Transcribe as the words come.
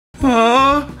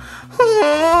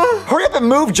up and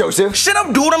move, Joseph. Shut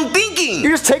up, dude, I'm thinking.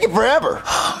 You're just taking forever.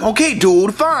 Okay,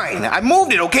 dude, fine. I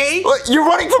moved it, okay? You're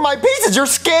running from my pieces. You're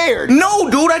scared. No,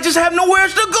 dude, I just have nowhere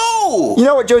else to go. You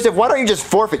know what, Joseph? Why don't you just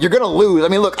forfeit? You're gonna lose. I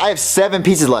mean, look, I have 7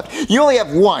 pieces left. You only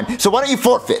have 1, so why don't you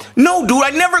forfeit? No, dude,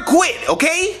 I never quit,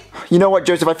 okay? You know what,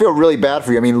 Joseph? I feel really bad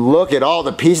for you. I mean, look at all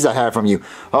the pieces I have from you.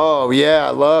 Oh, yeah,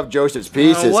 I love Joseph's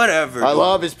pieces. Whatever. I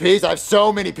love his piece. I have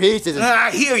so many pieces.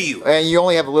 I hear you. And you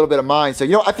only have a little bit of mine. So,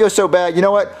 you know, I feel so bad. You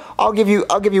know what? I'll give you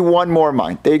 1 more of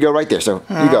mine. There you go, right there. So,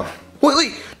 you go.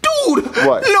 Wait, dude!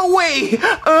 What? No way!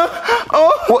 What? No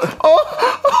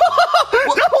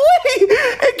way!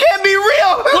 It can't be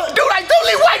real! What? Dude, I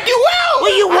totally wiped you out!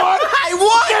 Well, you won? I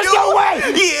won! There's dude. no way!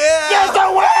 Yeah! There's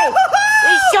no way!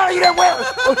 He's sure you didn't win!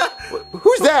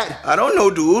 Who's that? I don't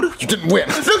know, dude. You didn't win.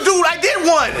 Look, dude, I did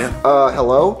win!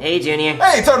 Hello? Hey, Junior.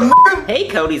 Hey, turtle Hey,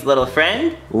 Cody's little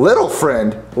friend. Little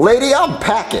friend? Lady, I'm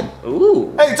packing.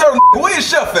 Ooh. Hey, turtle where your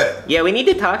chef at? Yeah, we need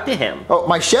to talk to him. Oh,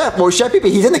 my chef? Well, Chef Pee-Pee,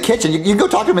 he's in the kitchen. You can go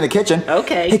talk to him in the kitchen.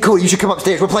 Okay. Hey, Cody, you should come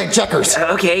upstairs. We're playing checkers.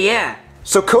 Okay, yeah.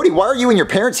 So, Cody, why are you and your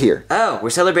parents here? Oh, we're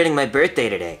celebrating my birthday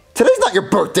today. Today's not your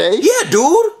birthday. Yeah,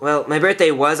 dude. Well, my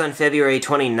birthday was on February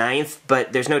 29th,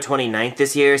 but there's no 29th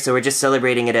this year, so we're just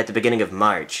celebrating it at the beginning of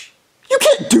March. You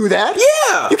can't do that.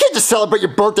 Yeah. You can't just celebrate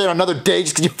your birthday on another day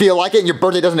just because you feel like it and your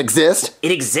birthday doesn't exist.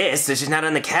 It exists, it's just not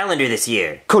on the calendar this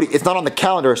year. Cody, it's not on the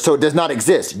calendar, so it does not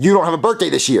exist. You don't have a birthday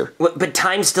this year. But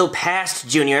time's still passed,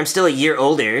 Junior. I'm still a year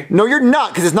older. No, you're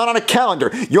not, because it's not on a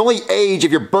calendar. You only age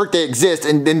if your birthday exists,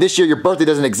 and then this year your birthday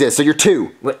doesn't exist, so you're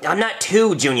 2. What? I'm not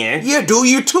 2, Junior. Yeah, dude,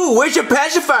 you too. Where's your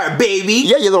pacifier, baby?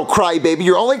 Yeah, you little crybaby.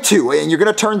 You're only 2, and you're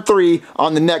going to turn 3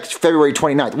 on the next February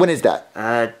 29th. When is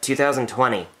that?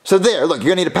 2020. So there, look,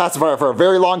 you're going to need a pacifier for a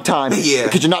very long time. Yeah.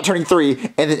 Because you're not turning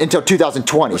 3 and until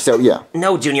 2020, so yeah.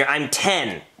 No, Junior, I'm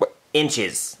 10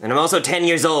 inches, and I'm also 10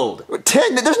 years old.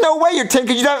 10? There's no way you're 10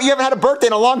 because you haven't had a birthday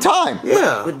in a long time.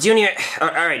 Yeah. Well, Junior,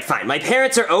 alright, fine. My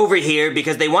parents are over here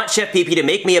because they want Chef Pee-Pee to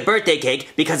make me a birthday cake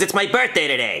because it's my birthday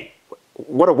today.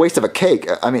 What a waste of a cake.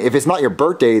 I mean, if it's not your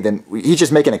birthday, then he's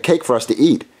just making a cake for us to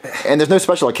eat. And there's no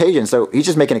special occasion, so he's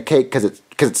just making a cake because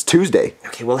it's Tuesday.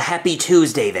 Okay, well, happy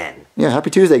Tuesday then. Yeah, happy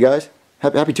Tuesday, guys.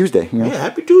 Happy Tuesday. You know? Yeah,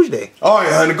 happy Tuesday. All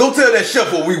right, honey, go tell that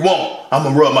chef what we want. I'm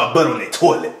gonna rub my butt on that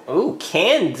toilet. Ooh,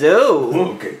 can do.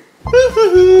 Okay.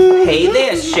 Hey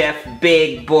there, Chef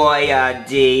Big Boy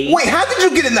D. Wait, how did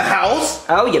you get in the house?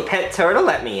 Oh, your pet turtle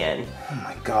let me in. Oh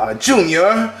my God,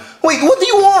 Junior. Wait, what do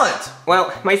you want?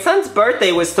 Well, my son's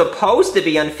birthday was supposed to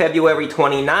be on February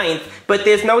 29th, but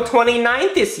there's no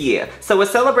 29th this year. So we're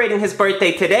celebrating his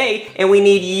birthday today, and we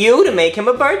need you to make him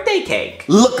a birthday cake.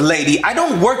 Look, lady, I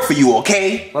don't work for you,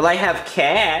 okay? Well, I have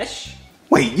cash.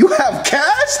 Wait, you have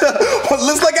cash? Well,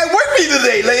 looks like I work for you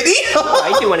today, lady.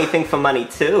 I do anything for money,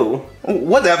 too.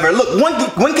 Whatever. Look,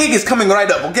 one cake is coming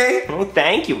right up, okay? Oh,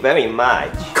 thank you very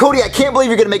much. Cody, I can't believe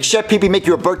you're going to make Chef Pee-Pee make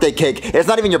you a birthday cake. It's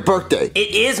not even your birthday.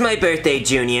 It is my birthday,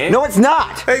 Junior. No, it's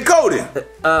not. Hey, Cody.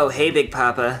 Oh, hey, Big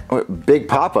Papa. Big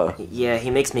Papa. Yeah, he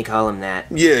makes me call him that.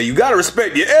 Yeah, you gotta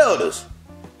respect your elders.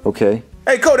 Okay.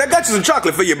 Hey, Cody, I got you some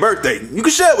chocolate for your birthday. You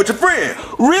can share it with your friend.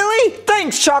 Really?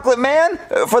 Thanks, Chocolate Man,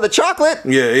 for the chocolate.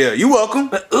 Yeah, you're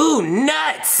welcome. Ooh,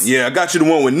 nuts! Yeah, I got you the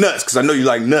one with nuts, because I know you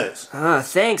like nuts. Oh,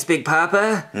 thanks, Big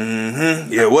Papa.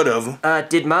 Mm-hmm. Yeah, whatever.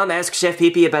 Did Mom ask Chef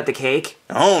Pee-Pee about the cake?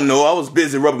 I don't know. I was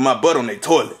busy rubbing my butt on their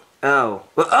toilet. Oh.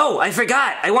 Well, oh, I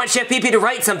forgot. I want Chef Pee-Pee to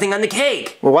write something on the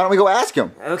cake. Well, why don't we go ask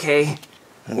him? Okay.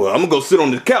 Well, I'm gonna go sit on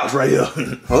the couch right here.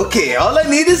 Okay, all I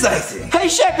need is icing. Hey,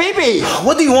 Chef Pee-Pee!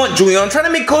 What do you want, Julian? I'm trying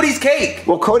to make Cody's cake.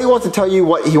 Well, Cody wants to tell you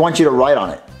what he wants you to write on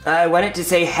it. I want it to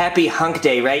say Happy Hunk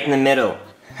Day right in the middle.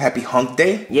 Happy Hunk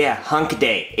Day? Yeah, Hunk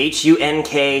Day.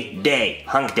 H-U-N-K Day.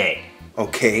 Hunk Day.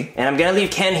 Okay. And I'm gonna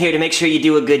leave Ken here to make sure you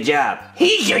do a good job.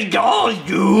 He's your doll,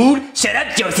 dude. Shut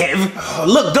up, Joseph!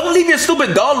 Look, don't leave your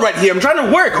stupid doll right here. I'm trying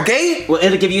to work, okay? Well,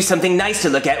 it'll give you something nice to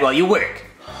look at while you work.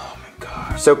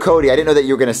 So, Cody, I didn't know that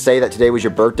you were going to say that today was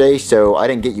your birthday, so I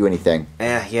didn't get you anything.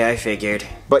 Yeah, I figured.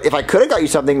 But if I could have got you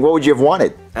something, what would you have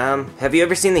wanted? Have you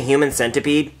ever seen The Human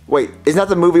Centipede? Wait, isn't that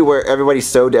the movie where everybody's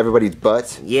sewed to everybody's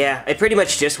butts? Yeah, I pretty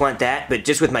much just want that, but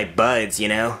just with my buds, you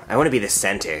know? I want to be the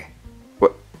center.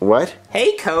 What?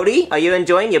 Hey, Cody, are you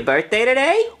enjoying your birthday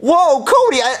today? Whoa,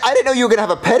 Cody, I didn't know you were going to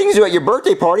have a petting zoo at your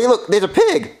birthday party. Look, there's a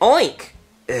pig. Oink!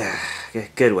 Ugh,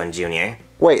 good one, Junior.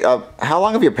 Wait, how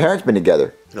long have your parents been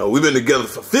together? No, we've been together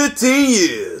for 15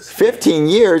 years. 15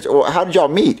 years? Or how did y'all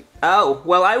meet? Oh,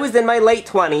 well, I was in my late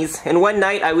 20s, and one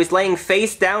night I was laying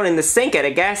face down in the sink at a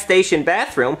gas station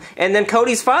bathroom, and then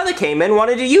Cody's father came in and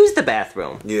wanted to use the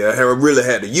bathroom. Yeah, Harry really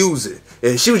had to use it.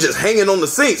 And she was just hanging on the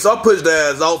sink, so I pushed her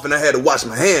ass off and I had to wash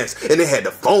my hands. And they had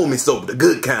the foamy soap, the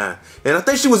good kind. And I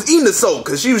think she was eating the soap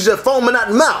because she was just foaming out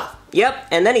the mouth. Yep,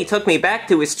 and then he took me back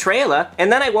to his trailer,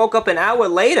 and then I woke up an hour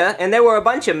later, and there were a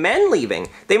bunch of men leaving.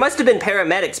 They must have been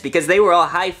paramedics because they were all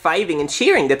high-fiving and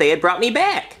cheering that they had brought me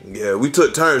back. Yeah, we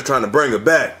took turns trying to bring her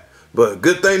back. But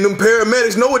good thing them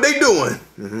paramedics know what they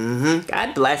doing.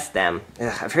 God bless them.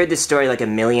 Ugh, I've heard this story like a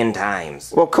million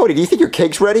times. Well, Cody, do you think your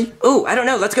cake's ready? Ooh, I don't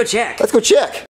know, let's go check. Let's go check.